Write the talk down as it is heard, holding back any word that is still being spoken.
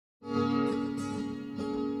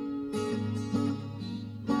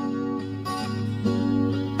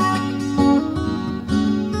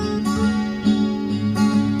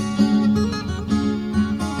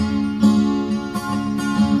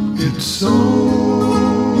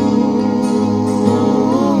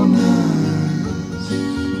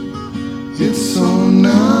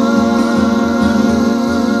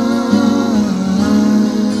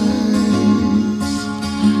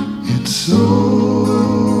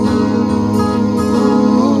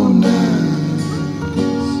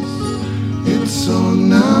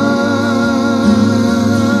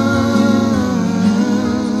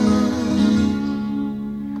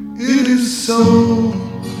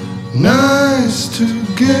nice to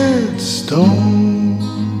get stoned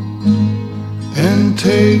and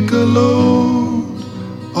take a load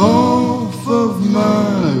off of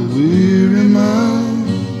my weary mind.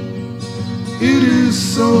 It is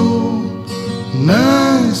so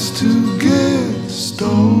nice to get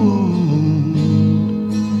stoned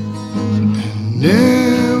and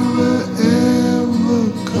never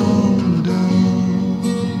ever come down.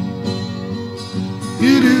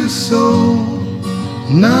 It is so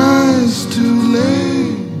nice to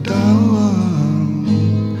lay down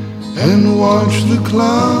and watch the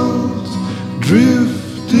clouds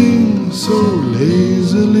drifting so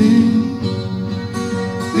lazily.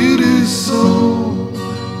 It is so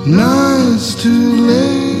nice to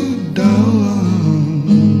lay down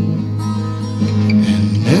and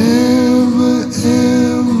never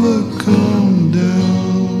ever come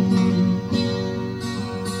down.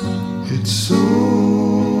 It's so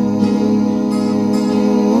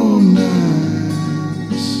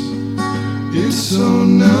nice. It's so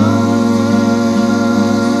nice.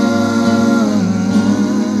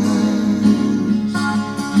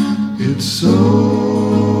 It's so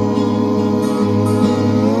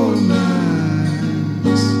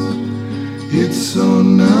nice. It's so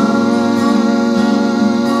nice.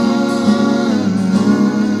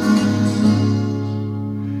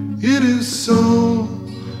 It is so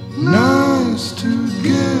nice to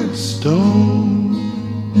get stoned.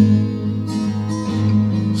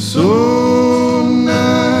 So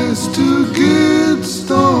nice to get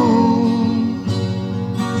stoned.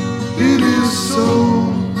 It is so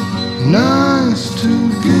nice to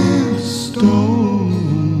get stoned.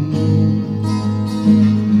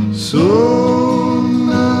 So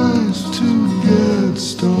nice to get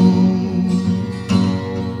stoned.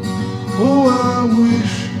 Oh, I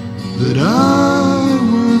wish that I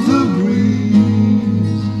were the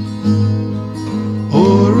breeze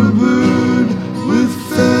or a bird with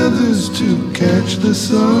feathers to catch the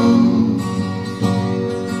sun.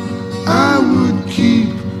 I would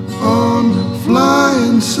keep on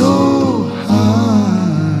flying so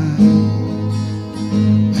high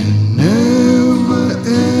and never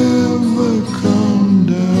ever come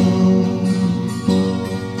down.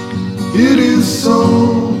 It is so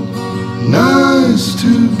nice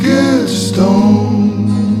to get stoned.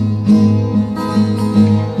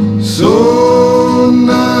 So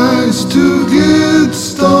nice to get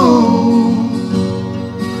stoned.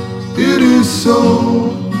 It is so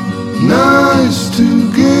nice to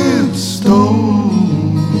get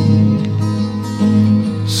stoned.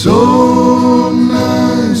 So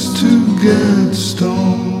nice to get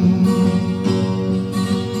stoned.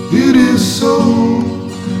 It is so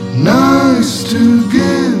nice to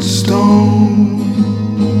get stoned.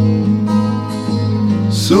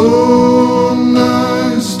 So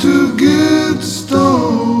nice to get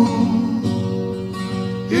stoned.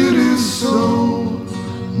 It is so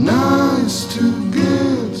nice to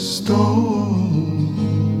get stoned.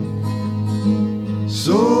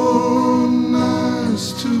 So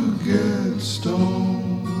nice to get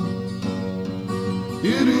stoned.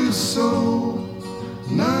 It is so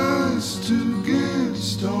nice to get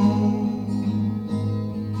stoned.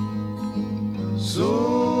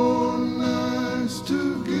 So nice to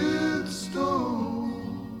get stoned.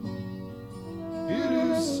 It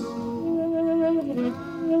is so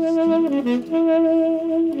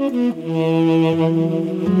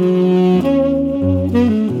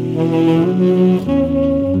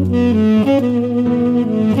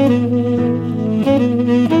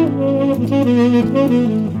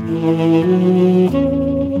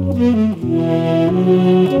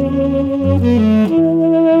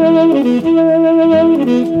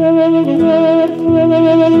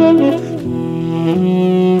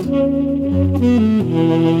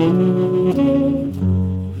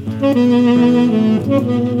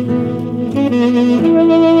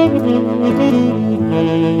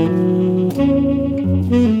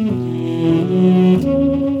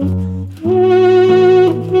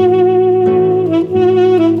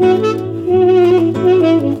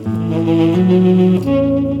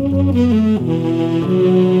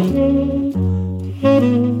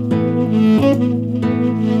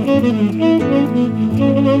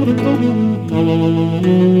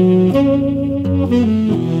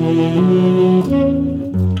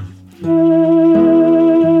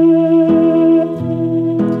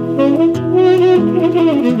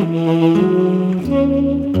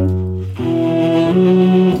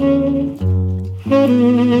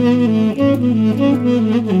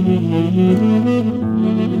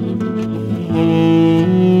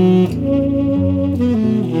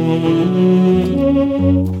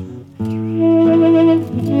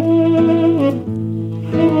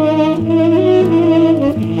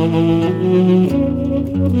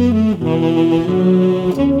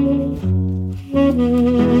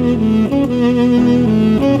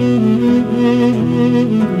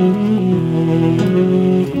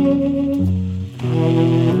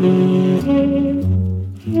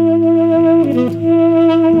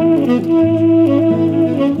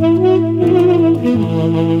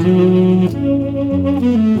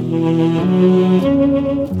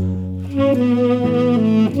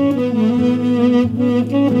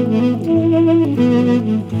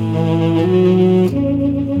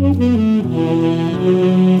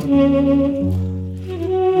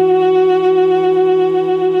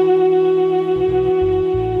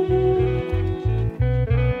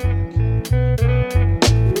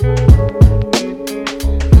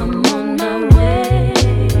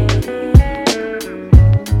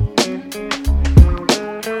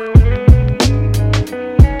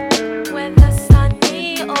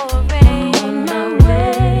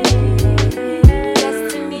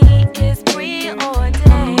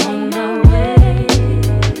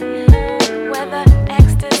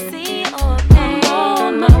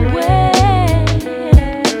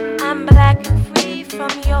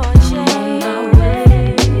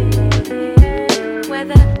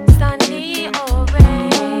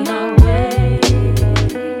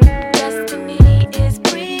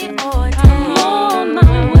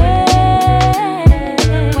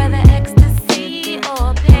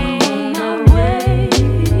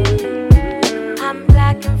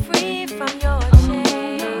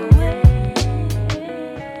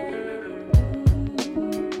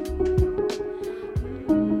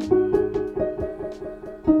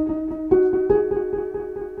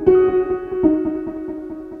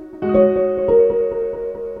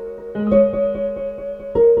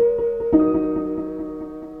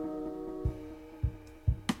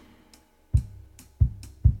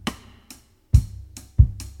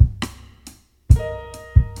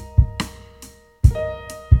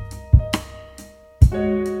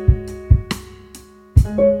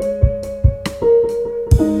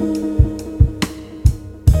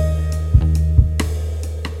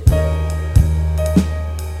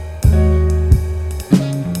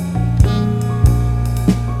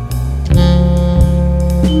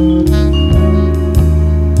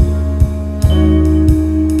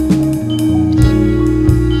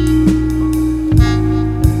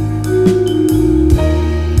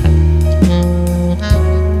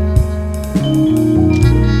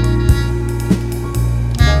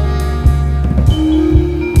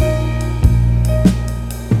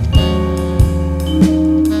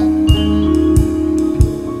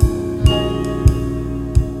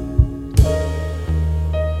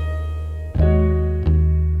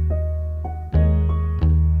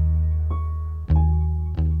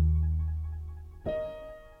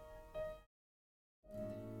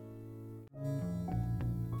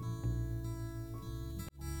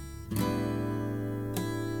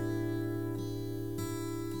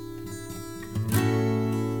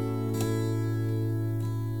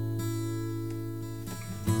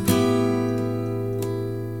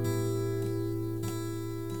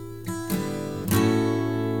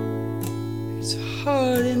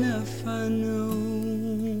hard enough, I know,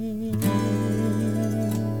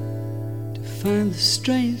 to find the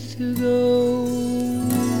strength to go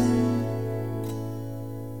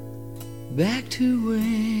back to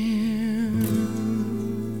where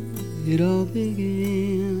it all began.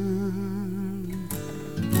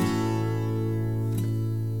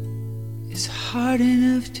 It's hard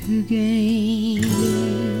enough to gain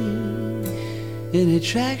an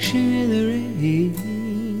attraction in the rain.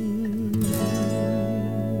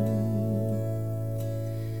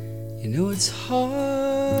 You know it's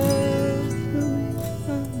hard for me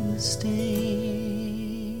to understand,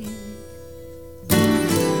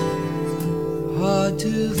 hard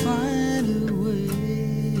to find a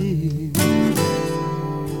way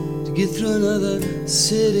to get through another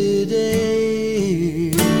city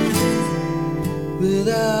day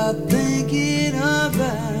without thinking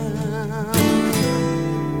about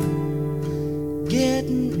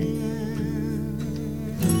getting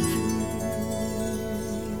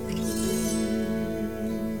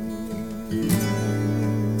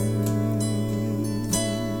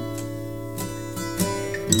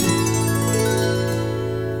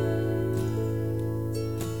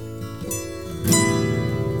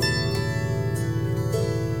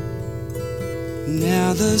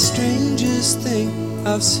Now the strangest thing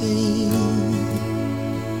I've seen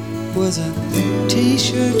was a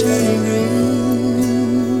t-shirt turning green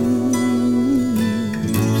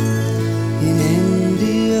in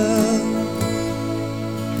India,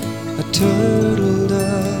 a turtle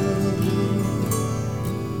dove.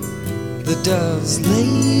 The dove's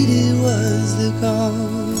lady was the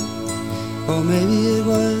cause, or maybe it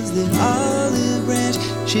was the olive branch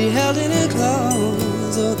she held in her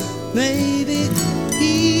claws, or maybe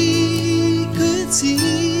he could see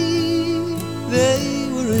they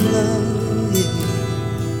were in love, yeah.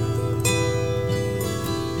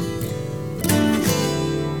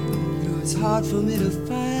 You know, it's hard for me to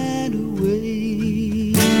find a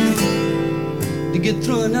way to get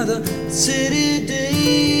through another city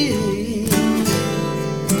day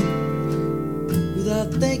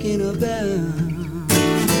without thinking about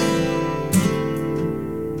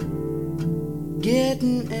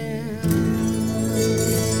getting out.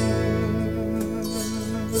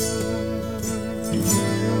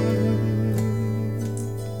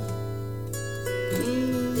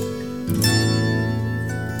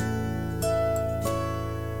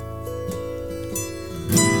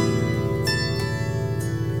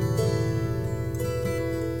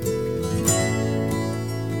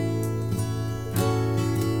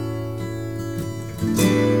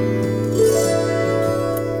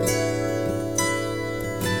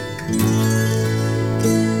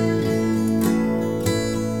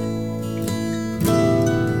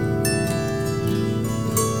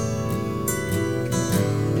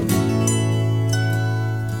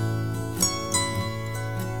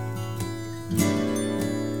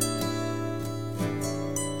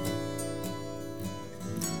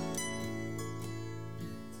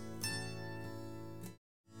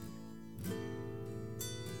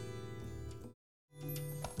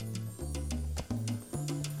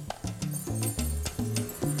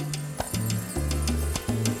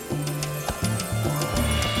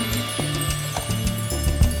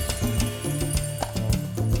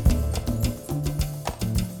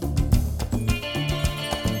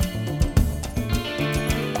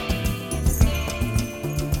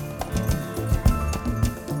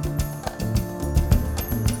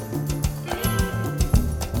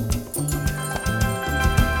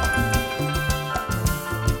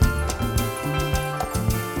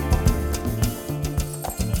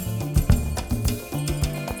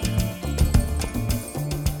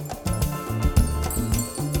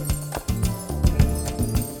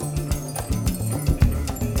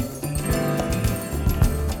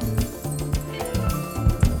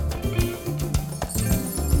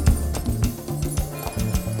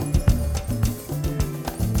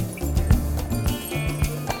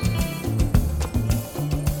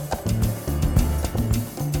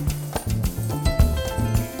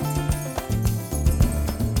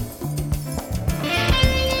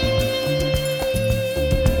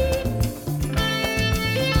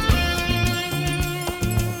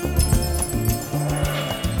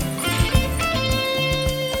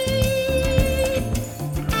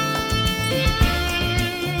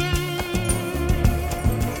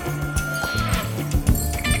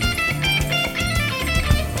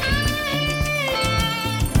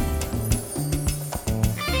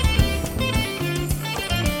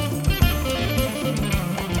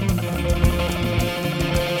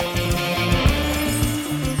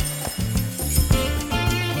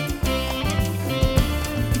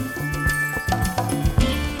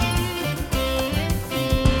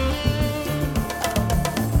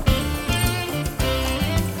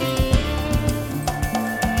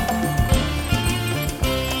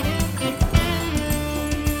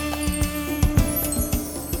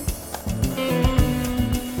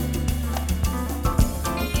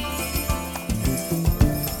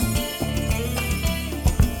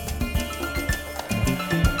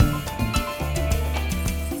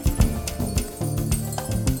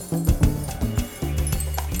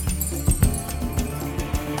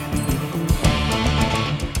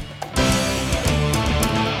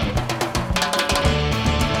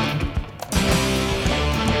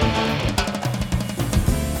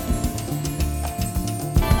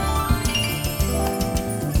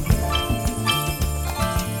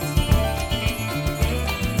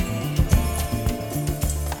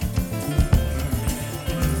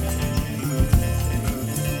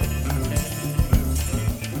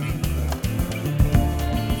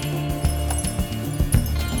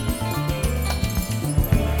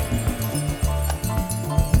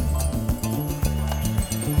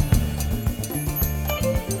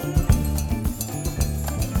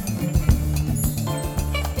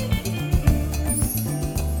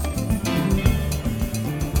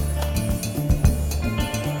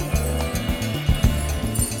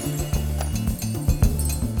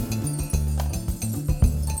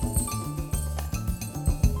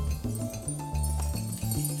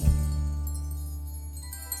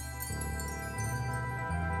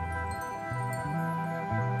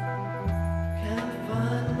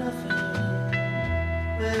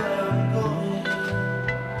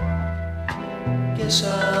 place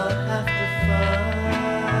I'll have to find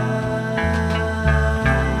another.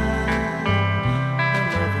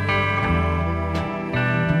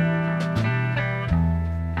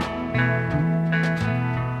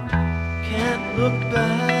 Can't look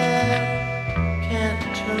back, can't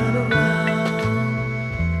turn around,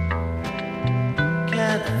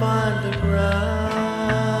 can't find the ground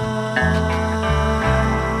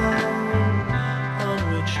on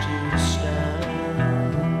which to stand.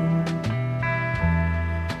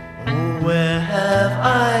 Oh, where have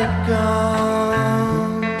I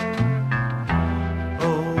gone?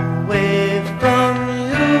 Away from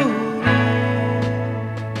you,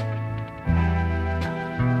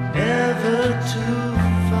 never to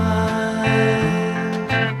find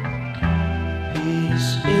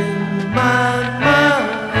peace in my mind.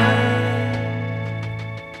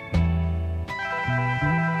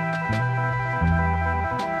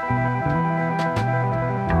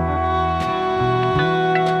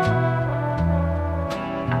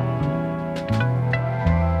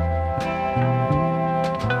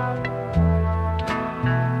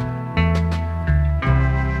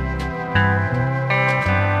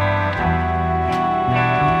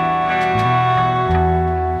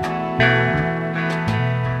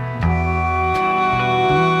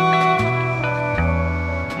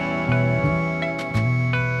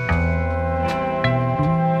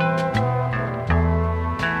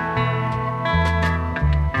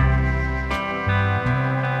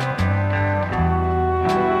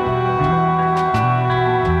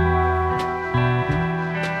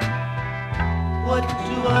 What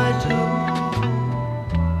do I do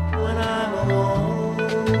when I'm alone?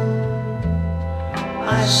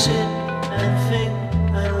 I sit and think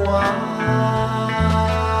and watch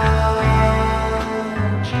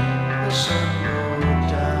the sun go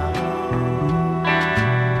down.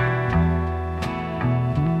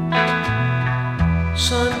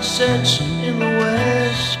 Sun sets in the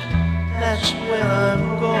west, that's where I'm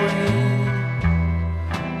going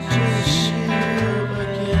to see you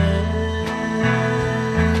again.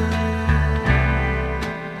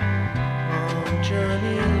 On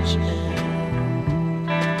journey's end.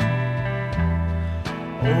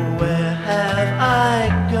 Oh, where have I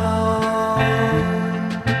gone?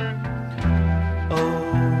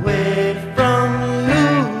 Away from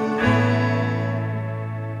you,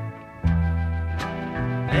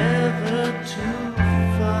 never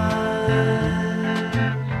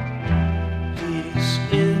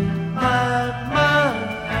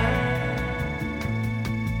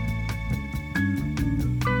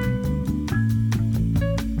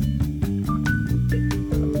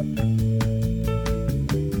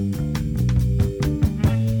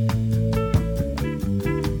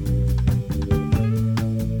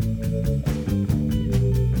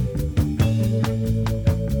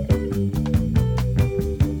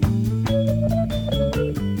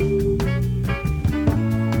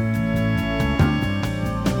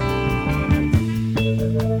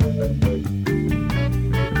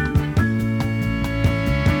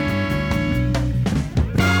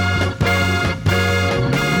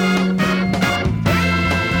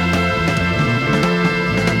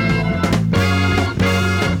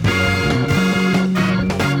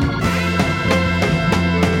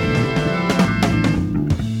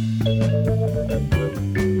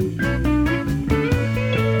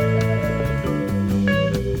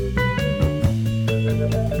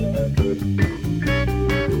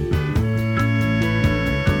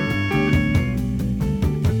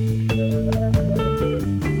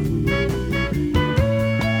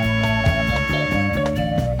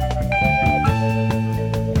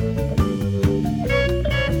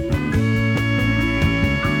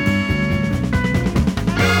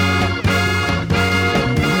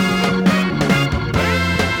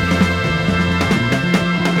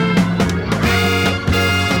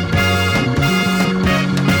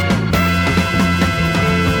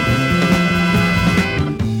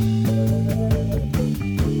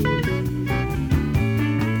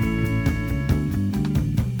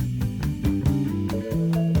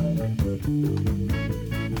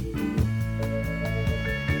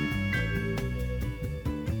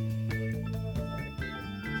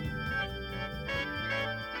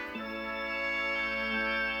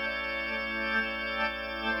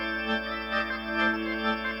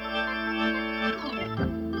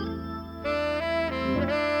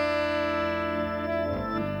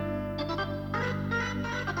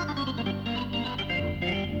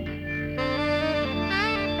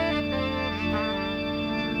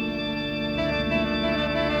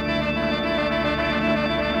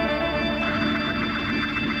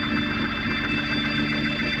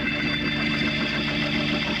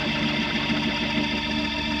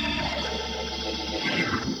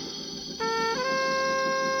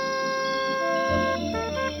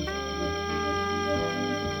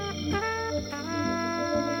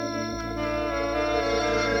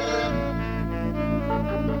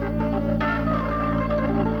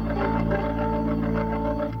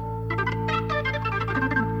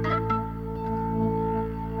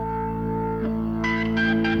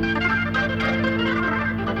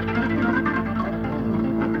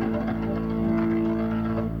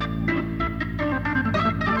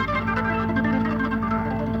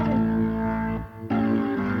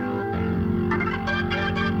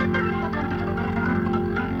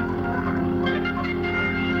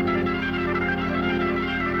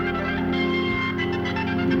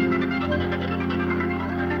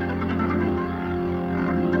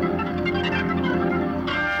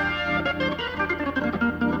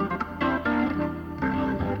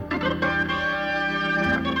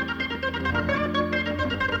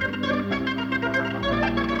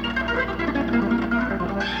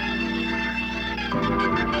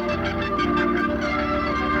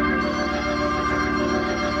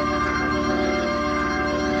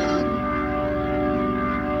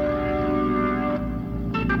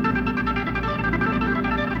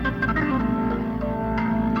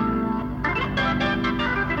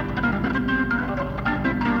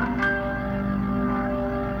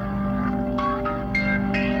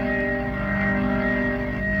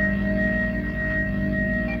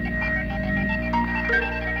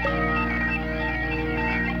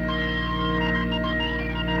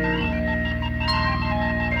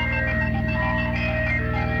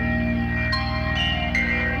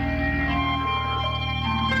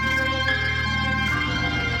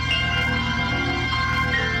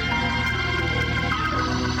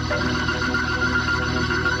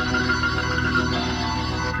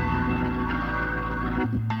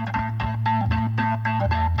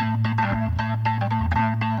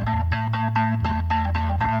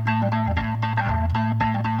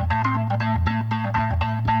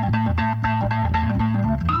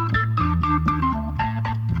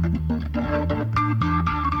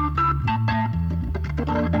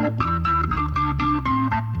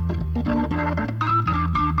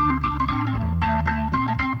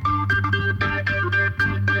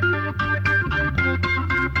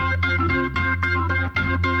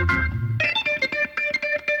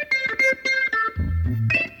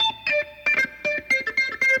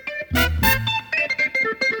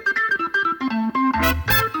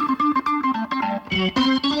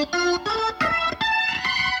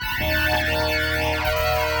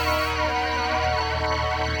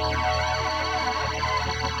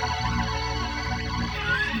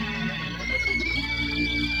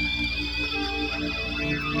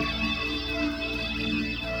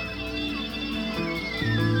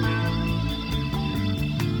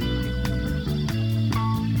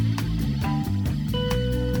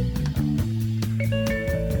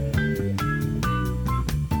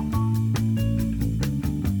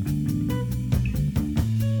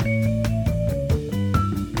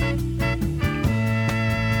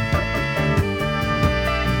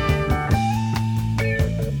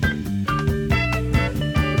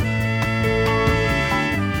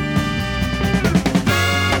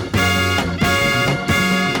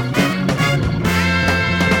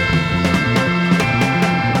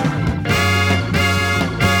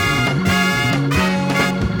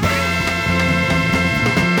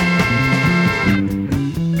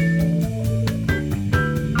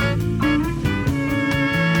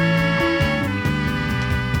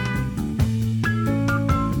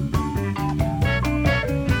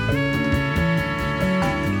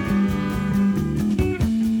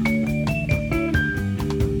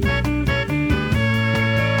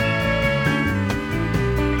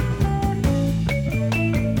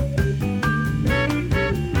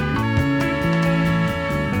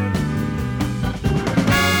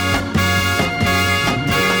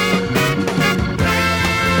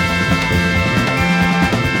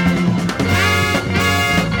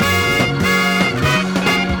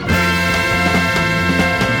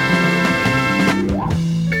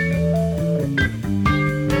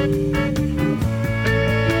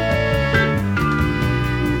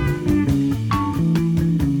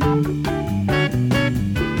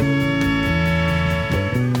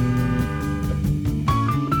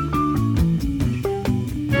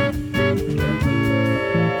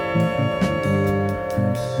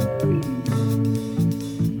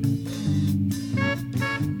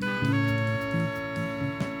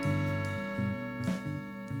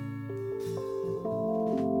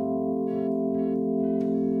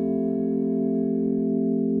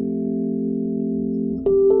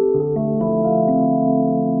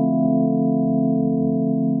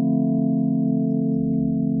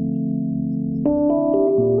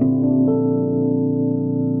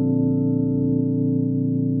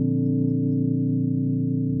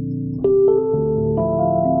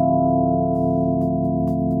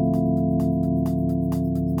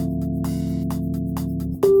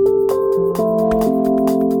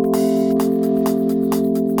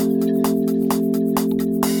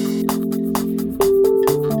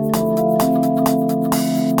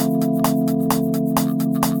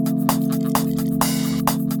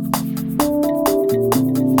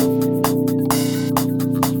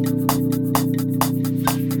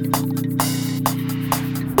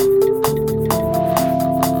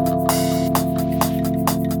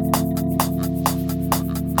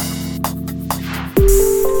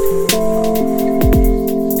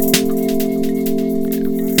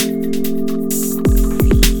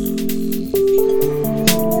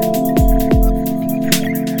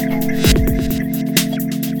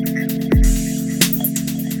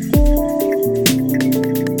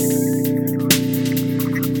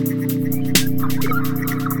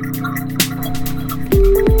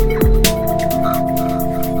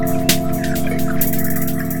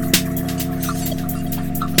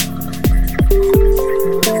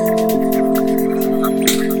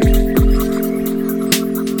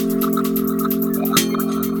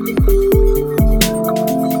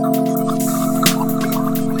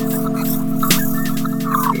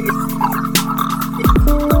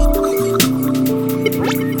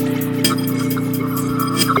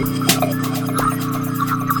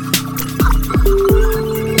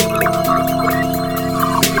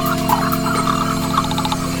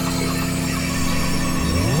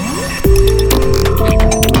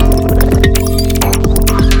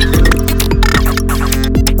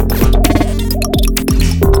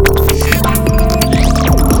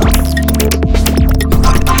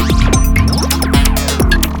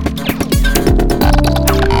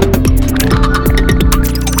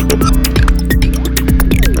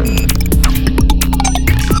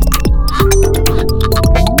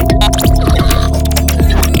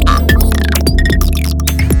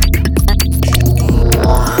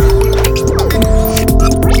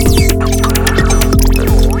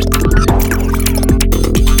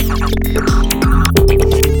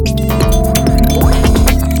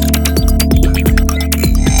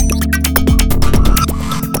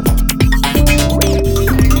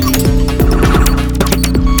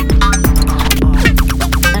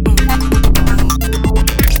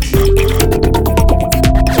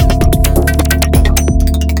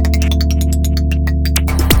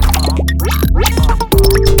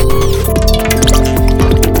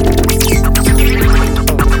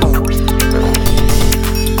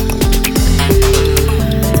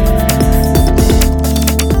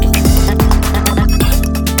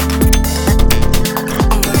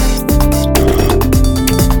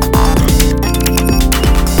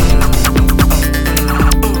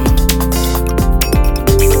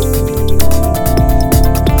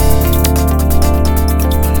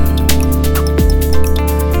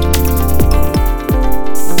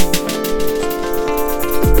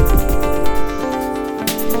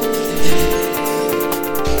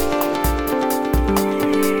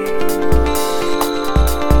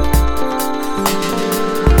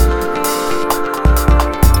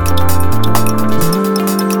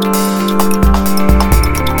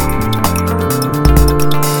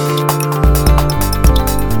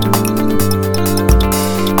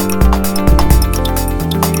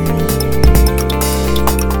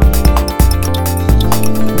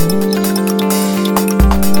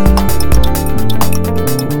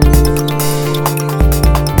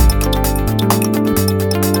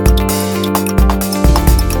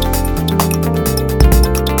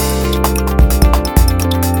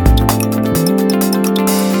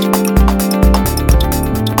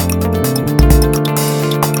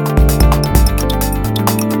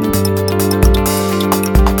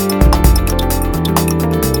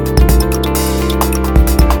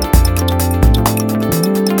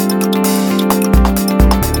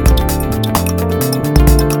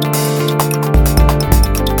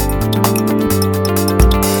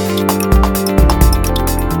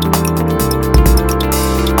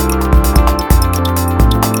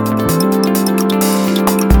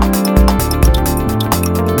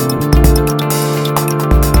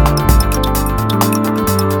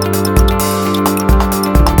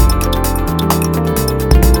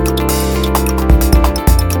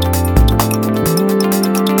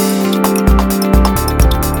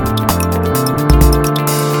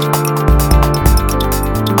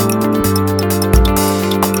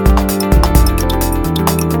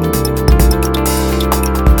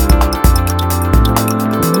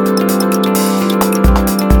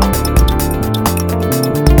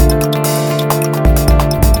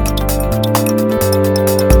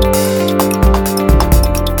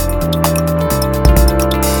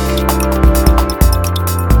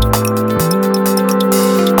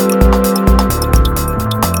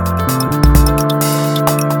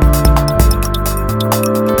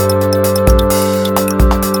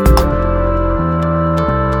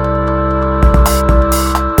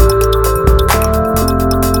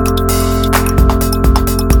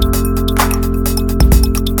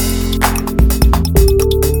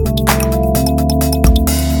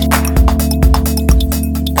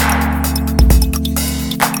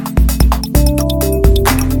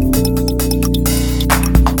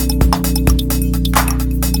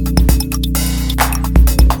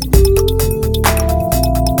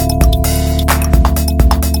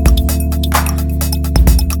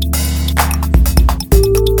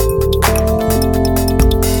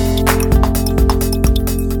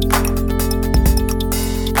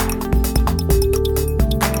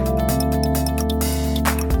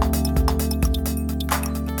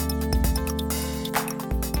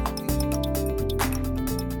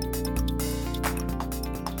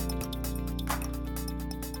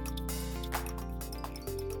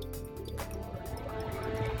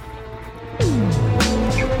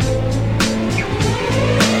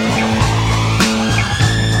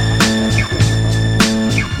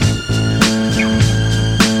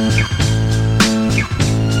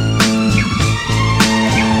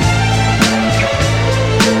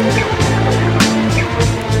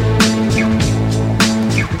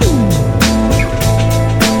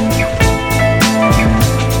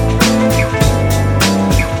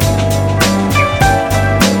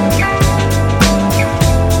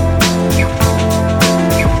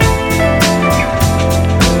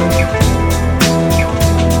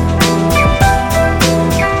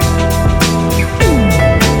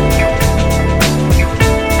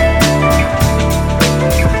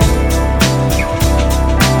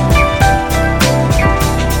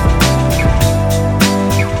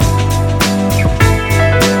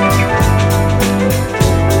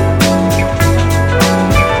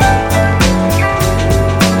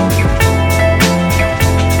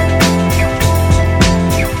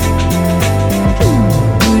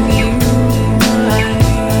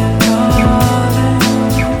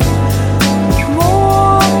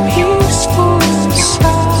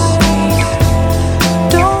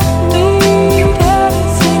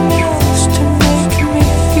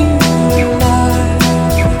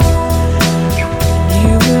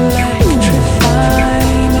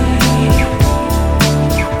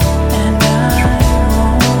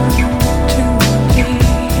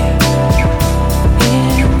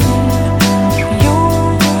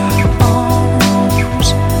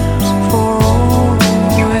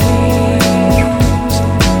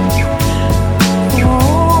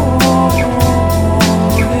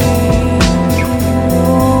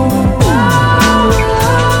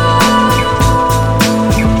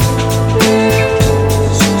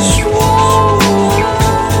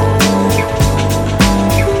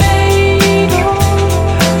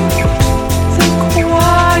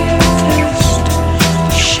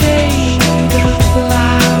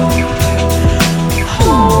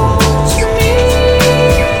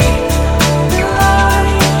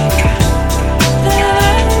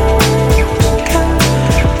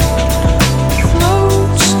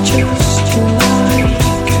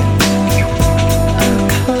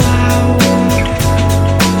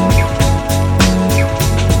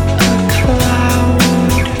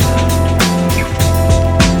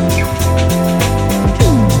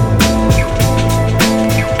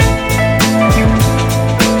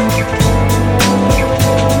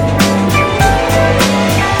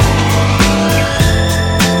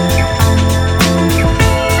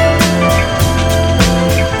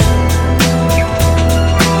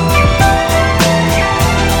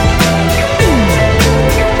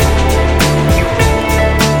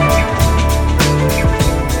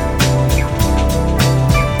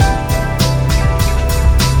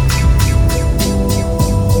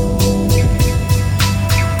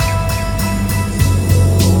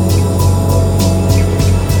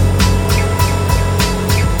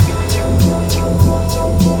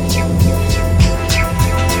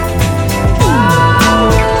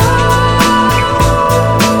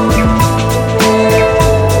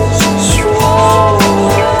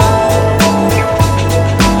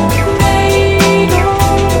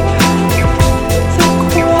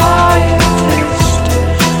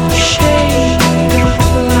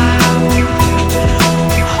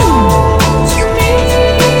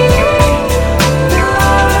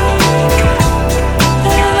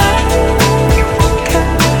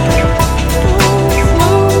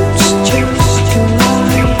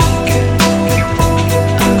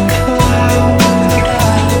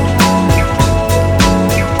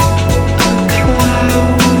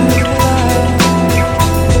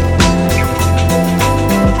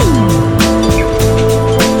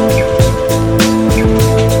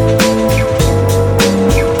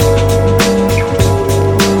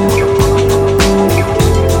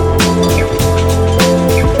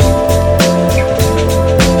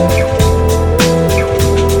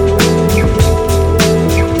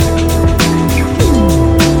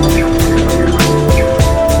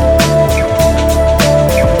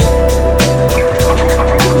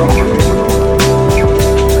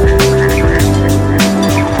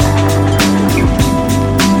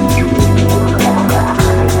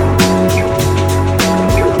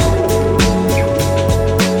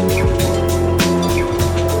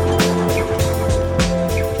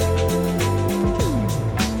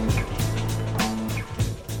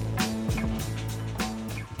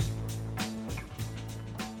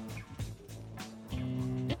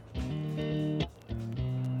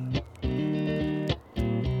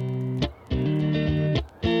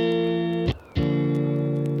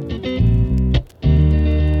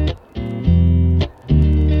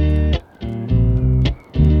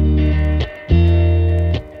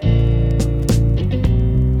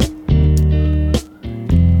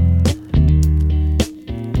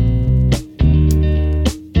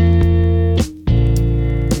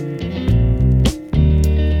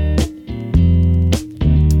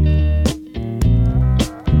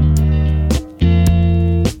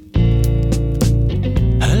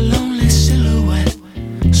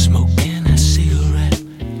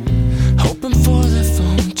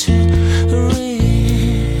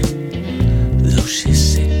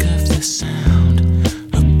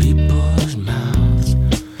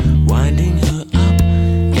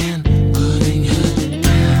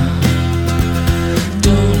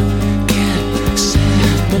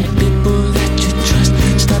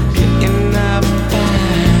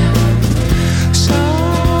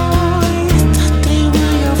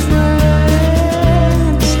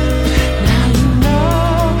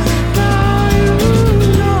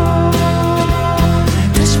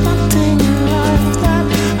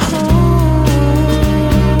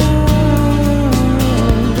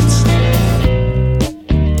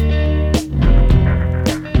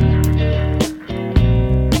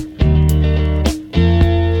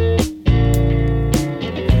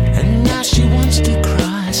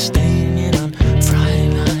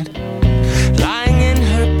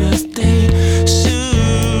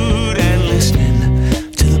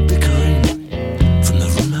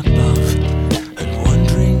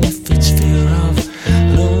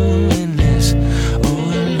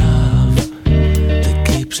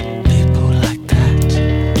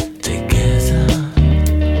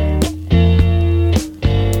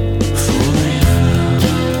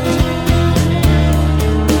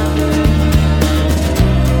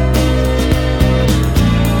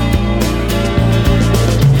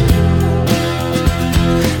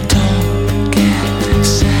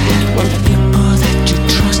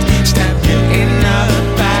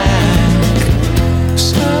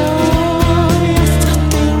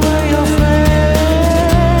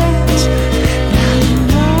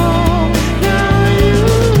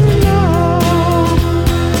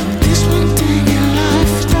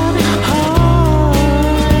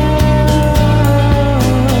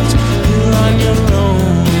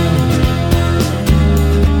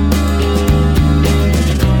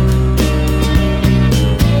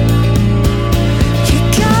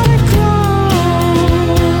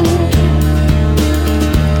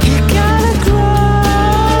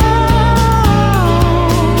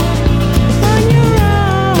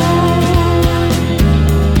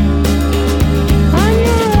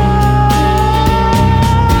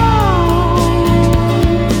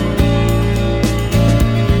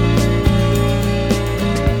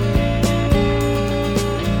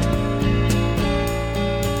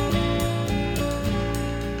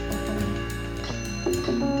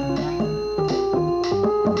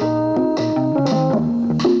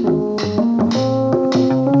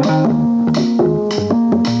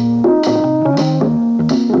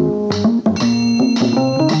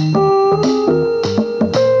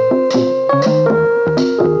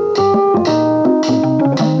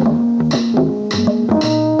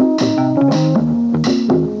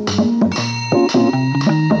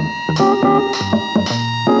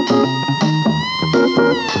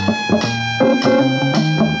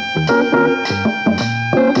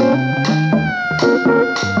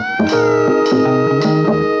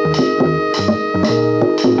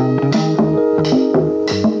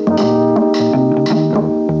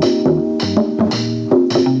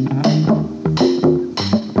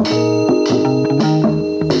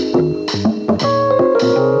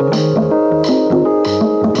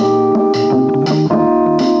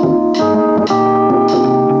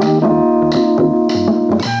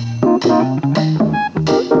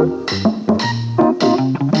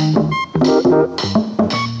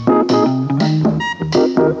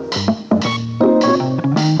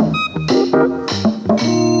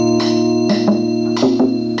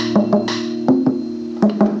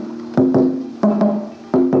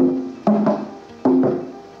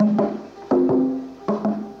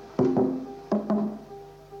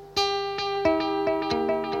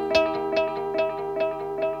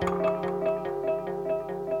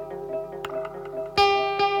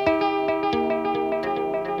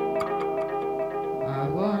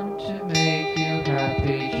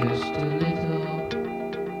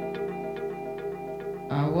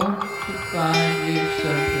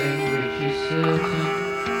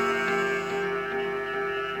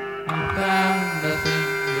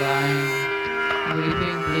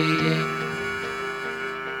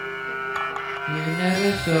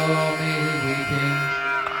saw me weeping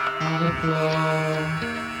on the floor.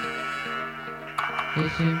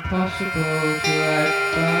 It's impossible to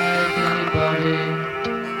advise anybody.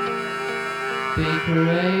 Be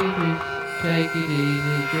courageous, take it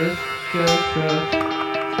easy, just show trust.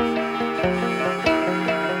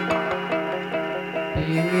 Be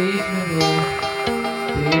reasonable,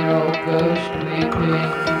 be an old ghost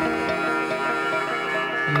weeping.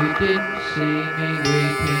 You didn't see me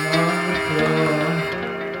weeping on the floor.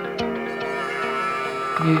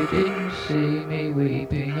 You didn't see me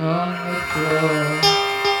weeping on the floor.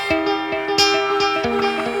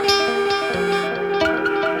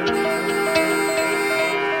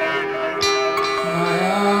 My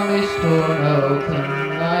arm is torn open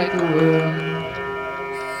like a wound.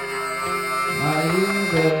 My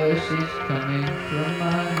universe is coming from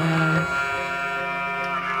my mouth.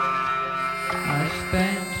 I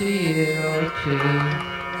spent a year or two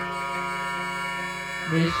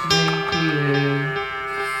listening to you,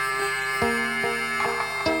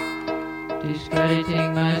 discrediting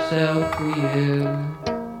myself for you.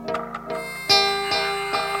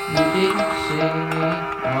 You didn't see me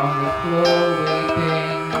on the floor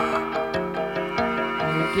weeping.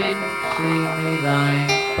 You didn't see me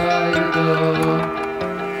lying by the door.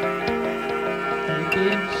 You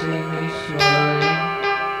didn't see me swallowing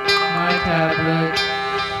my tablets.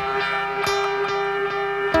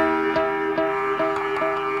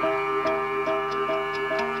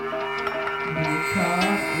 You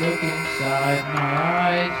can't look inside my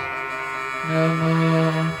eyes no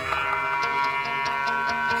more.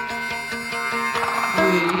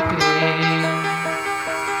 Weeping,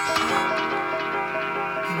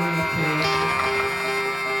 weeping,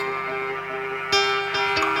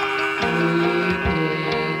 weeping.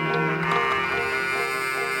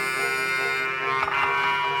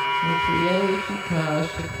 The creation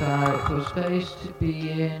cast a fight for space to be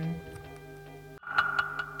in.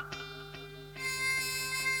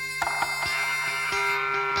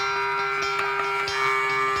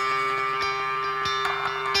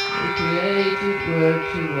 The creative work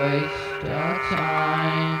to waste our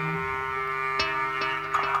time.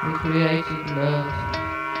 We created love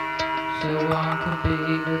so one can be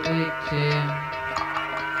the victim.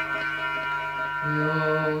 We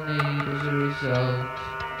all need as a result.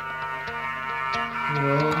 We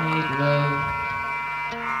all need love.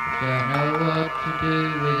 We don't know what to do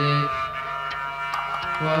with it.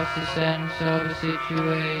 What's the sense of a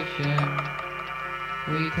situation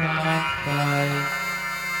we can't fight?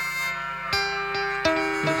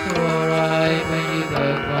 It's alright when you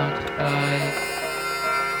both want to fight,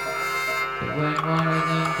 but when one of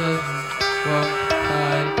them doesn't want to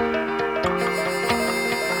fight,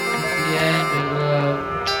 it's the end of love.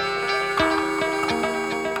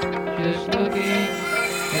 Just looking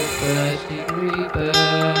at first degree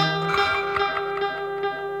burns.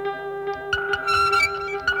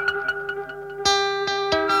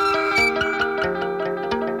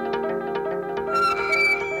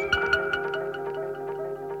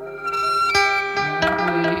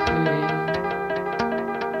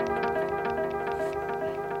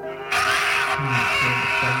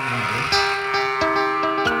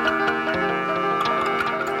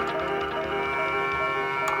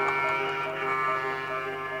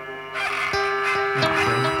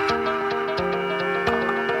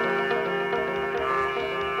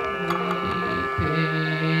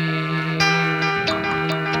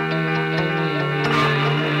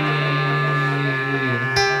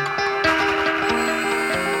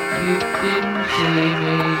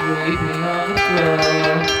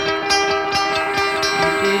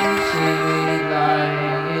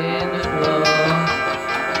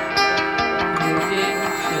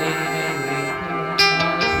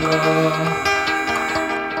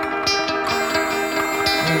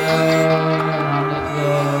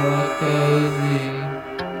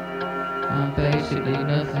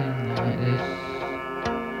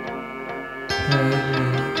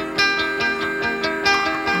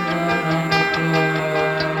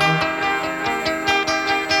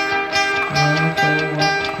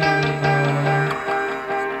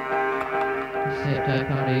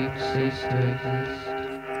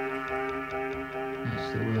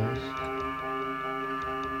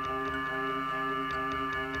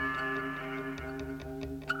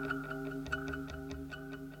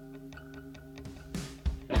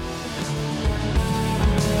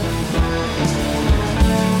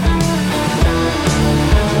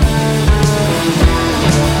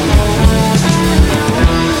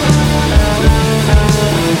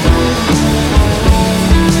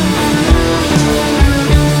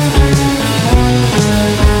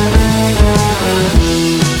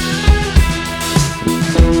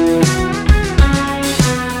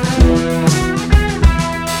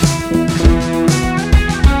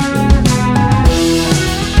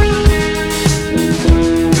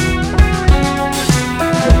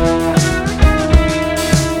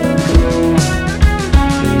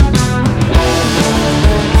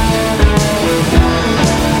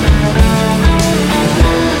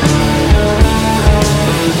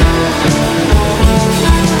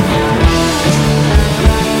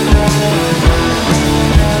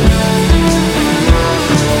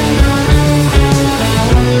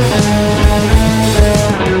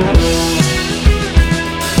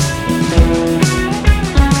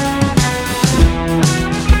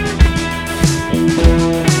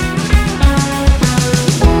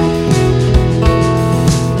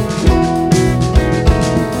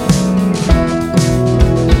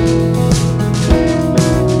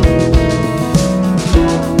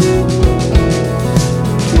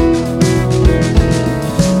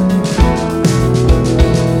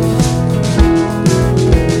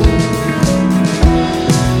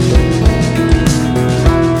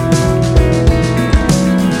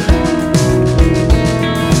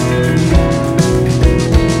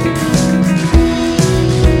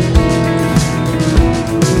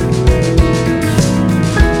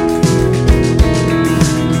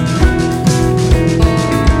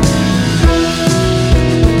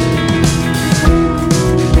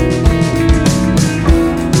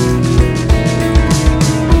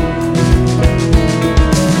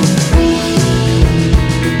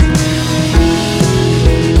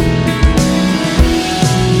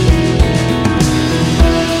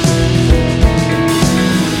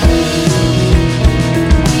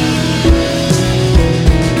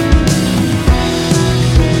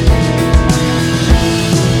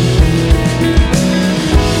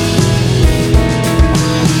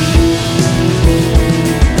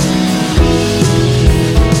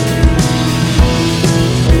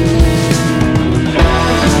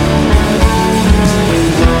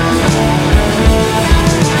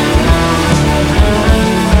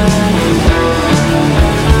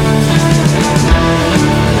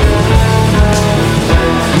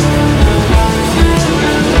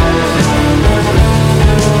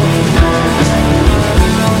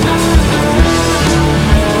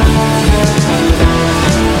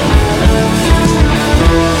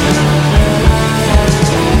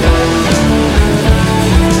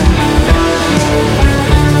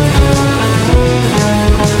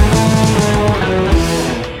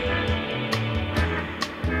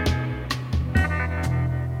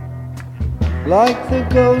 Like the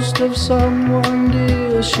ghost of someone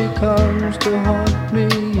dear, she comes to haunt me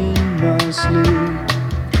in my sleep.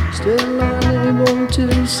 Still unable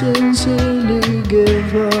to sincerely give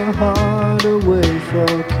her heart away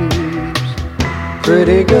for keeps.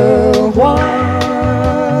 Pretty girl, why?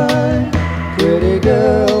 Pretty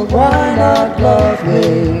girl, why not love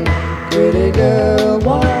me? Pretty girl,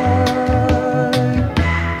 why?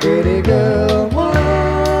 Pretty girl, why?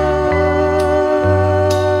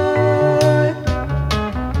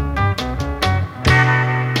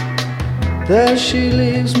 There she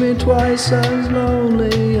leaves me twice as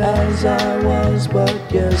lonely as I was but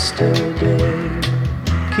yesterday,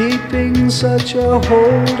 keeping such a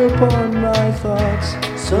hold upon my thoughts,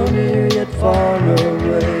 so near yet far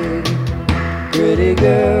away. Pretty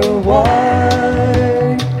girl,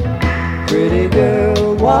 why? Pretty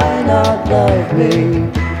girl, why not love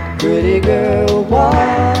me? Pretty girl,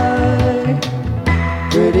 why?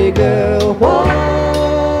 Pretty girl, why?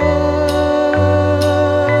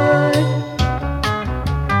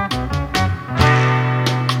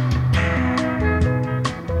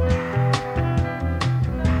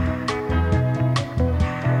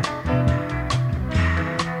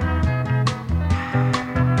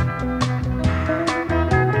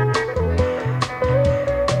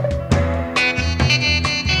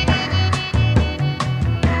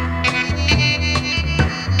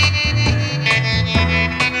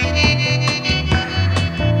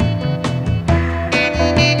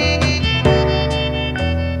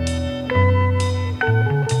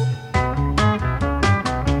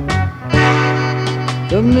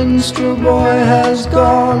 The minstrel boy has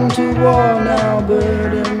gone to war now,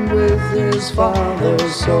 burdened with his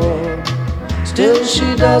father's sword. Still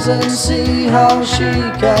she doesn't see how she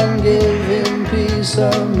can give him peace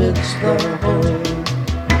amidst the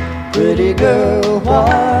horde. Pretty girl,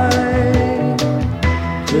 why?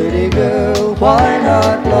 Pretty girl, why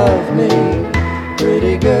not love me?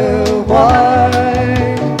 Pretty girl, why?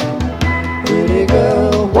 Pretty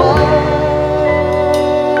girl, why?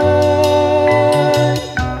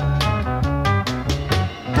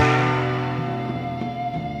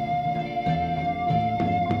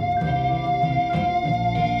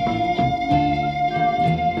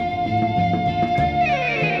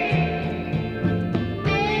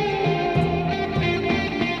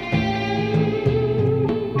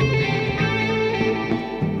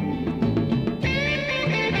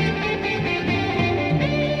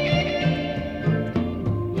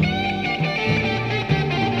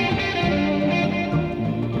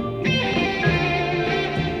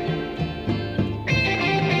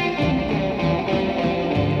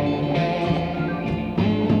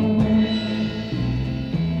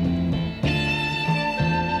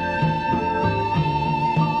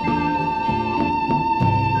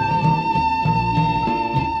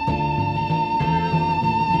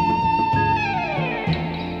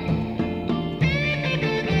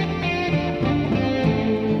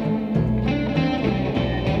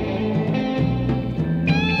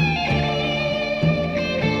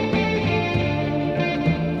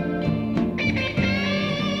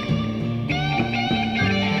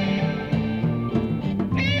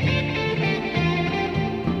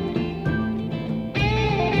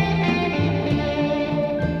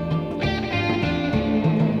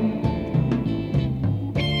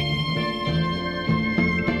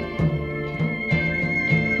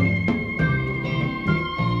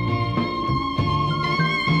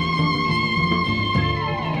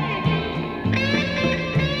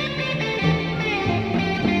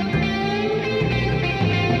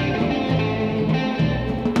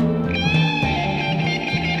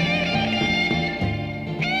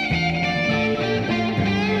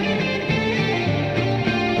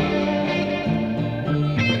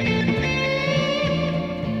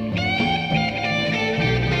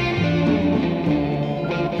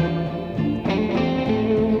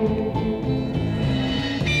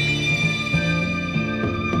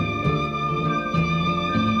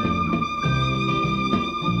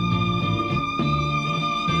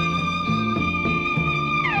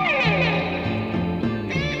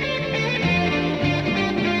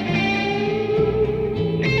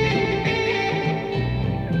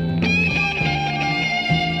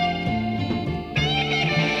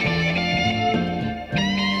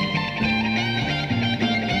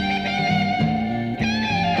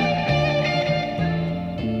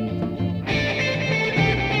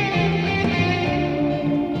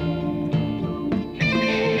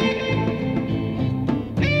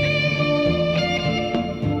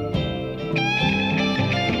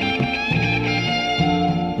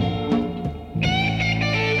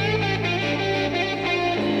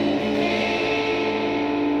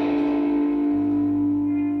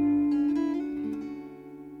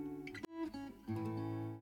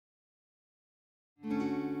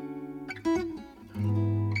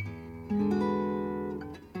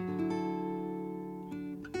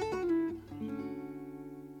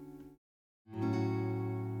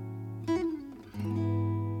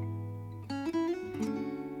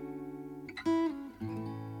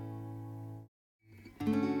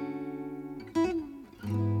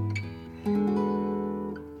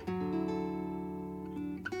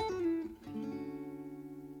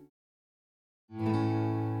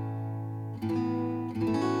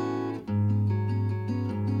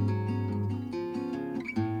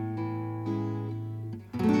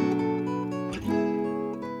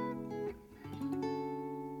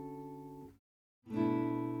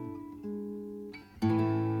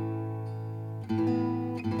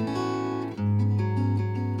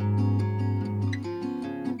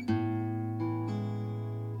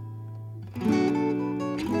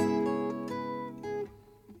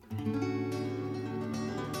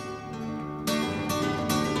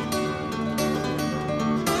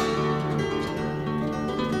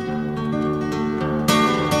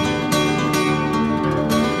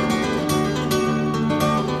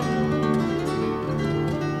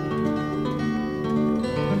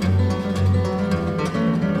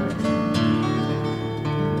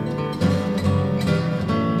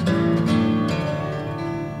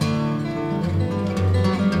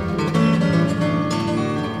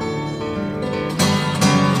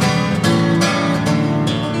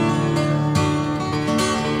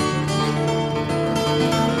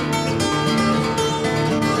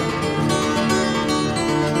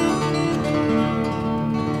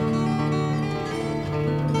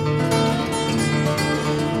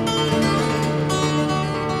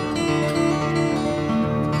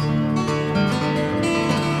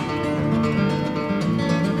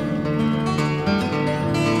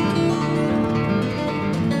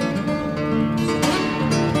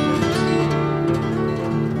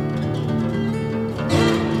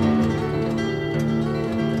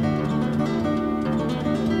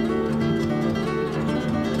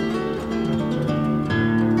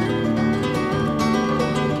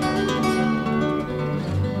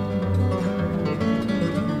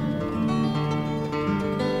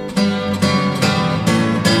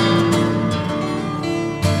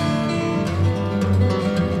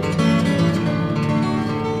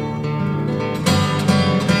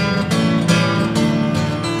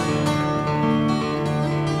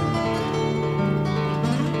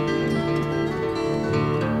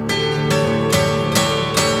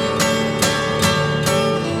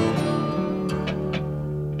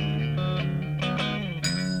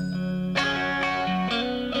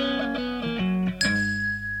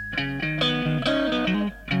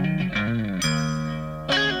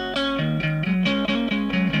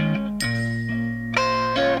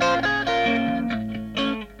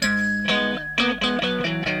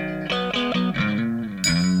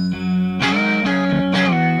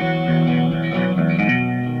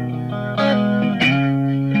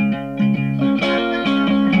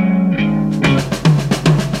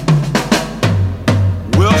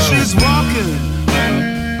 She's walking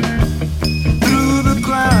through the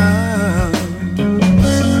clouds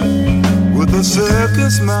with a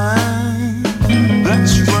circus mind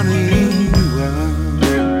that's running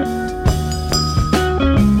wild.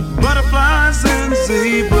 Butterflies and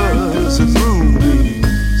zebras and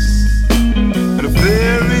moonbeams and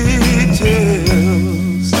fairy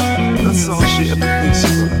tales. That's all she ever thinks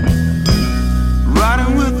about.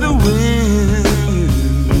 Riding with the wind.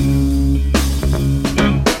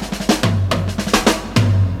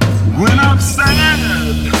 When I'm sad,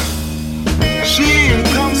 she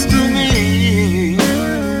comes to me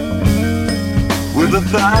with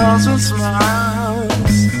 1,000 smiles.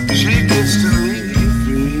 She gives to me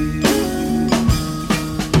free.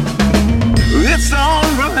 It's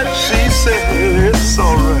alright, she said, it's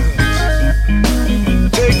alright.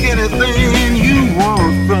 Take anything you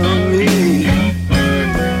want from me.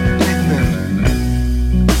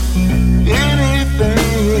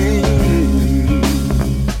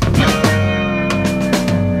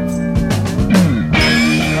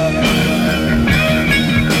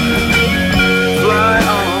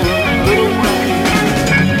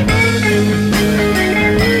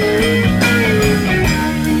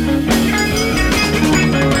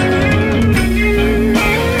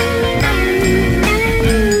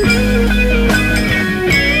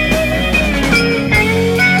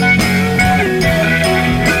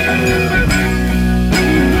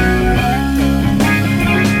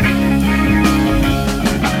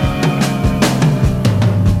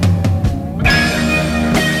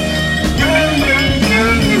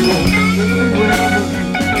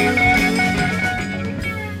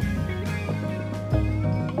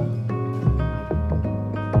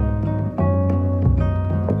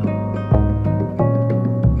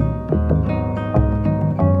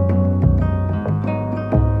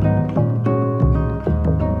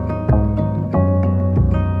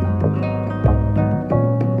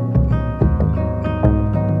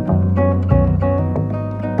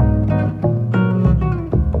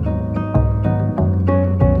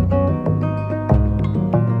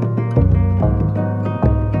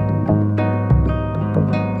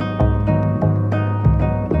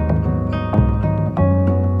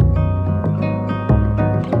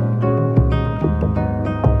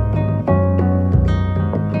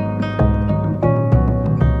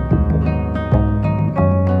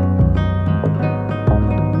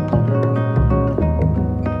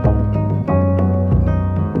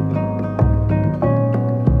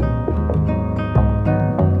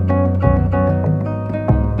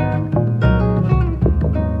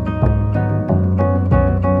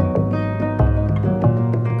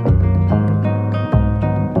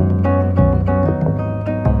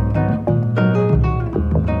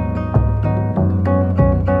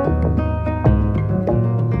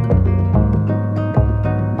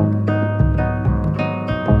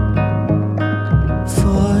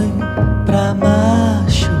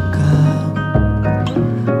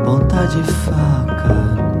 de faca,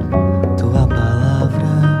 tua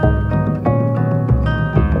palavra,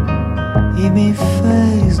 e me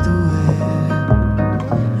fez doer.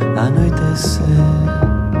 Anoitecer,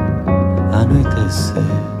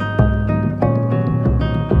 anoitecer.